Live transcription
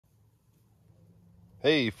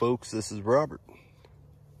Hey folks, this is Robert.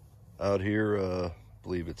 Out here, I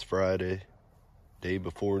believe it's Friday, day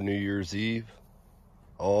before New Year's Eve,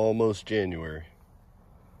 almost January.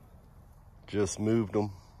 Just moved them,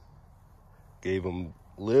 gave them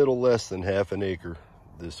little less than half an acre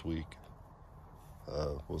this week.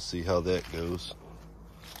 We'll see how that goes.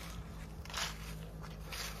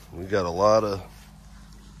 We got a lot of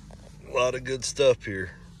good stuff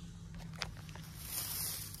here.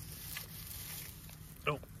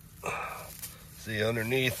 See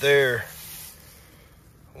underneath there,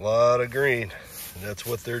 a lot of green, and that's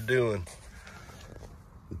what they're doing.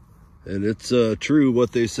 And it's true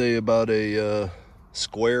what they say about a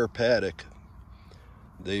square paddock.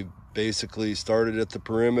 They basically started at the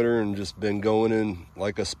perimeter and just been going in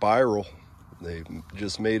like a spiral. They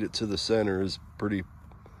just made it to the center. It's pretty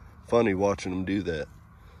funny watching them do that.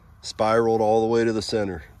 Spiraled all the way to the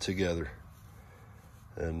center together.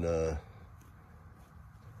 And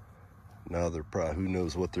now they're probably, who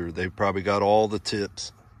knows what they probably got all the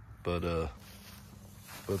tips, but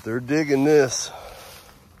they're digging this.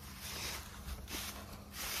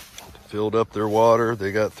 Filled up their water.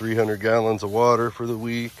 They got 300 gallons of water for the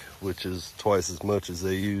week, which is twice as much as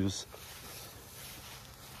they use.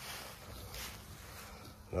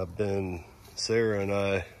 Sarah and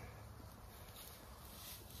I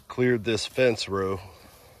cleared this fence row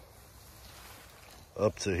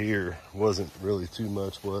up to here. Wasn't really too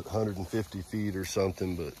much, 150 feet or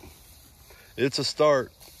something, but it's a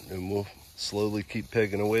start, and we'll slowly keep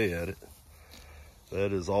pegging away at it.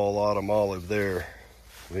 That is all autumn olive there.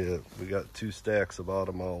 We got 2 stacks of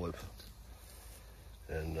autumn olive,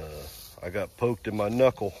 and I got poked in my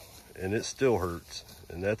knuckle and it still hurts,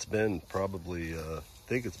 and that's been probably I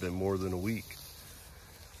think it's been more than a week.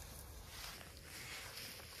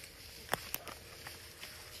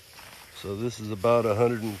 So this is about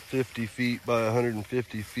 150 feet by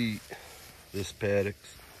 150 feet, this paddock.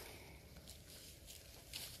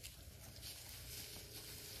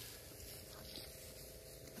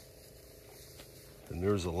 And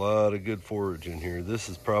there's a lot of good forage in here. This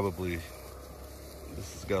has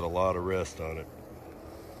got a lot of rest on it.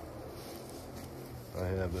 I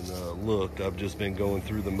haven't looked, I've just been going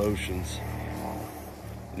through the motions.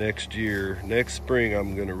 Next spring,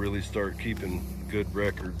 I'm gonna really start keeping good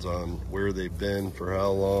records on where they've been for how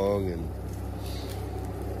long, and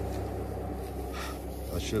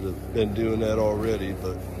I should have been doing that already,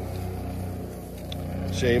 but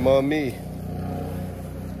shame on me.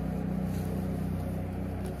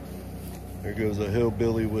 There goes a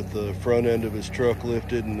hillbilly with the front end of his truck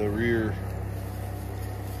lifted and the rear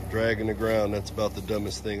dragging the ground. That's about the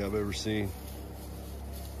dumbest thing I've ever seen.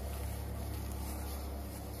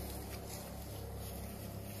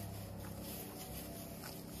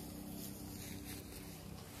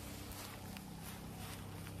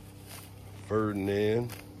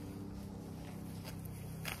 Ferdinand.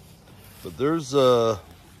 But there's if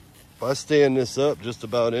I stand this up just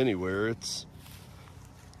about anywhere, it's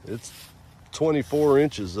 24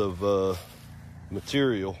 inches of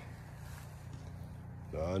material.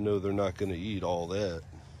 Now, I know they're not going to eat all that.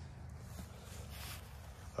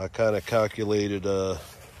 I kind of calculated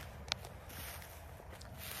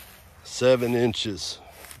 7 inches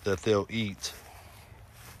that they'll eat,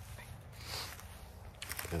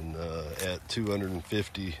 and at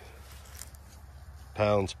 250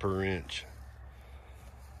 pounds per inch.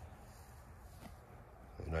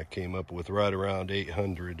 And I came up with right around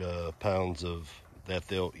 800 pounds of that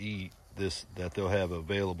they'll eat, that they'll have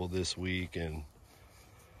available this week, and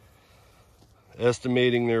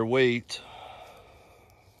estimating their weight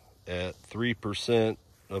at 3%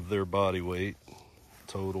 of their body weight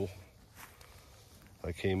total.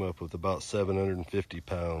 I came up with about 750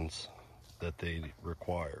 pounds that they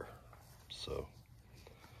require. So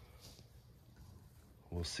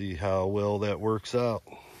we'll see how well that works out.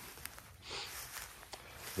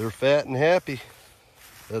 They're fat and happy.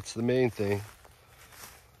 That's the main thing.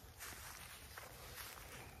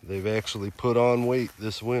 They've actually put on weight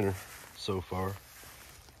this winter so far. Of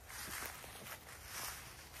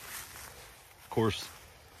course,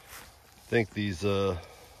 I think these 2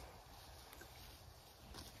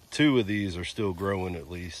 of these are still growing at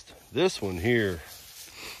least. This one here,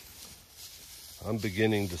 I'm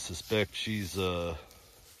beginning to suspect she's I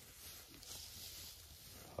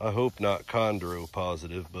hope not chondro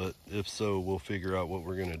positive, but if so, we'll figure out what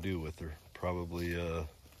we're gonna do with her. Probably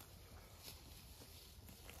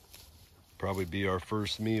be our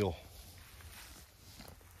first meal.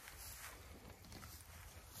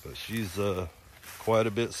 But she's quite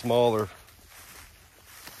a bit smaller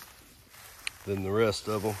than the rest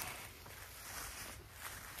of them.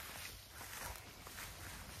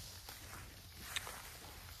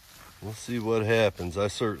 we'll see what happens. I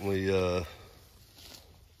certainly, I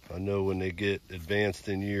know when they get advanced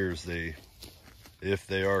in years, if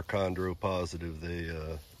they are chondro positive, they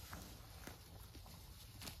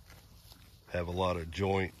have a lot of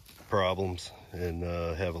joint problems and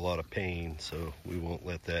have a lot of pain, so we won't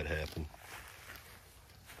let that happen.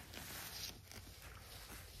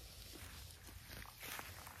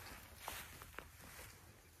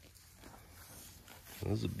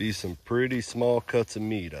 Those would be some pretty small cuts of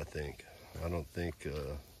meat, I think. I don't think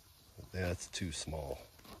that's too small.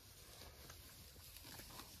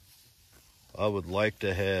 I would like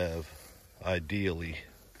to have, ideally,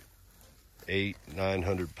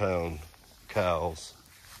 800-900 pound cows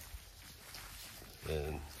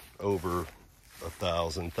and over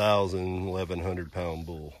 1,100 pound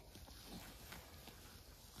bull.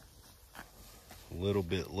 A little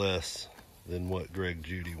bit less than what Greg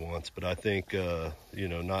Judy wants, but I think you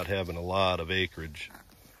know, not having a lot of acreage,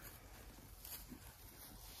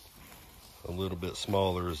 a little bit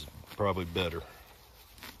smaller is probably better.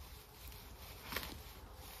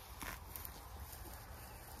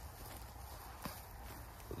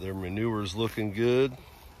 Their manure's looking good.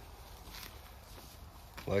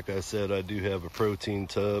 Like I said, I do have a protein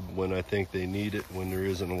tub when I think they need it, when there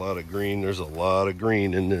isn't a lot of green. There's a lot of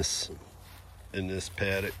green in this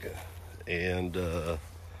paddock, and the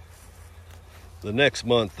next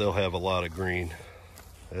month they'll have a lot of green.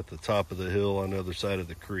 At the top of the hill on the other side of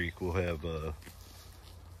the creek, we'll have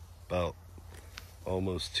about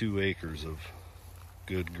almost 2 acres of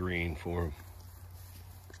good green for them.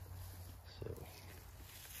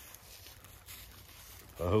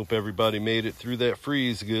 I hope everybody made it through that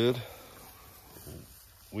freeze good.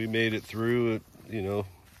 We made it through it, you know,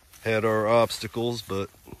 had our obstacles, but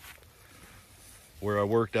where I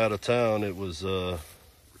worked out of town, it was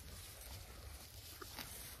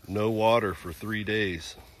no water for 3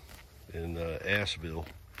 days in Asheville.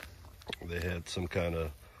 They had some kind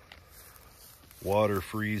of water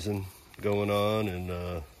freezing going on,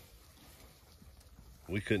 and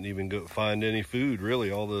we couldn't even go find any food,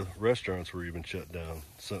 really. All the restaurants were even shut down.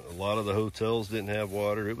 So a lot of the hotels didn't have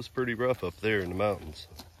water. It was pretty rough up there in the mountains.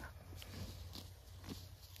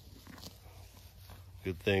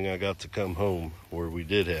 Good thing I got to come home where we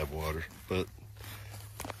did have water. But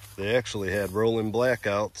they actually had rolling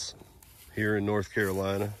blackouts here in North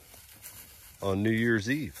Carolina on New Year's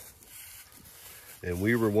Eve. And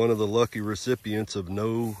we were one of the lucky recipients of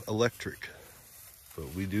no electric.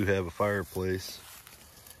 But we do have a fireplace.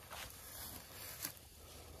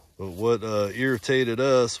 But what irritated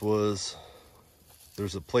us was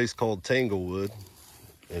there's a place called Tanglewood,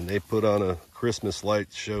 and they put on a Christmas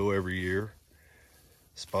lights show every year,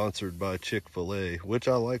 sponsored by Chick-fil-A, which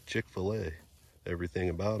I like Chick-fil-A, everything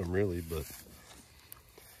about them really, but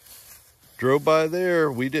drove by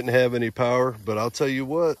there. We didn't have any power, but I'll tell you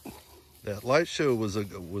what, that light show was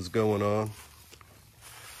going on.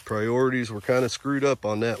 Priorities were kind of screwed up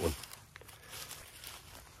on that one.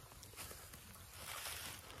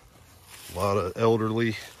 A lot of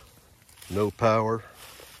elderly, no power.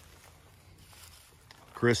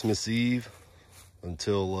 Christmas Eve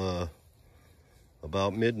until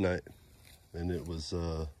about midnight. And it was,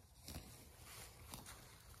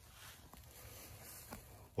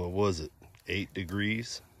 what was it? 8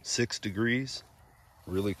 degrees, 6 degrees,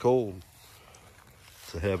 really cold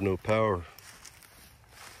to have no power.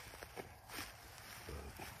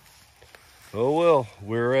 Oh well,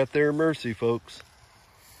 we're at their mercy, folks.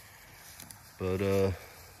 But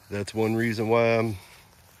that's one reason why I'm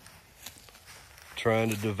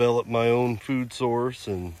trying to develop my own food source,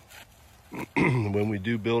 and when we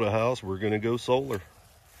do build a house, we're going to go solar.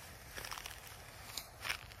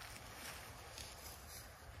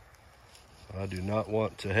 I do not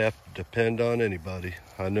want to have to depend on anybody.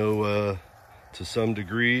 I know to some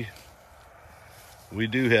degree we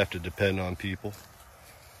do have to depend on people,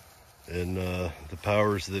 and the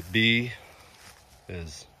powers that be,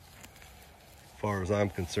 as far as I'm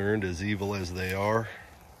concerned, as evil as they are.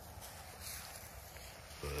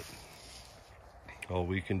 But all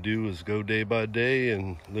we can do is go day by day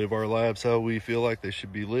and live our lives how we feel like they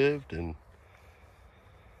should be lived, and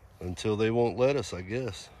until they won't let us, I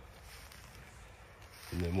guess.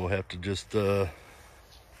 And then we'll have to just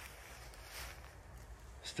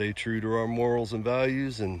stay true to our morals and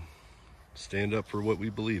values and stand up for what we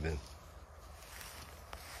believe in.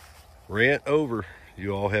 Rant over.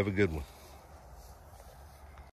 You all have a good one.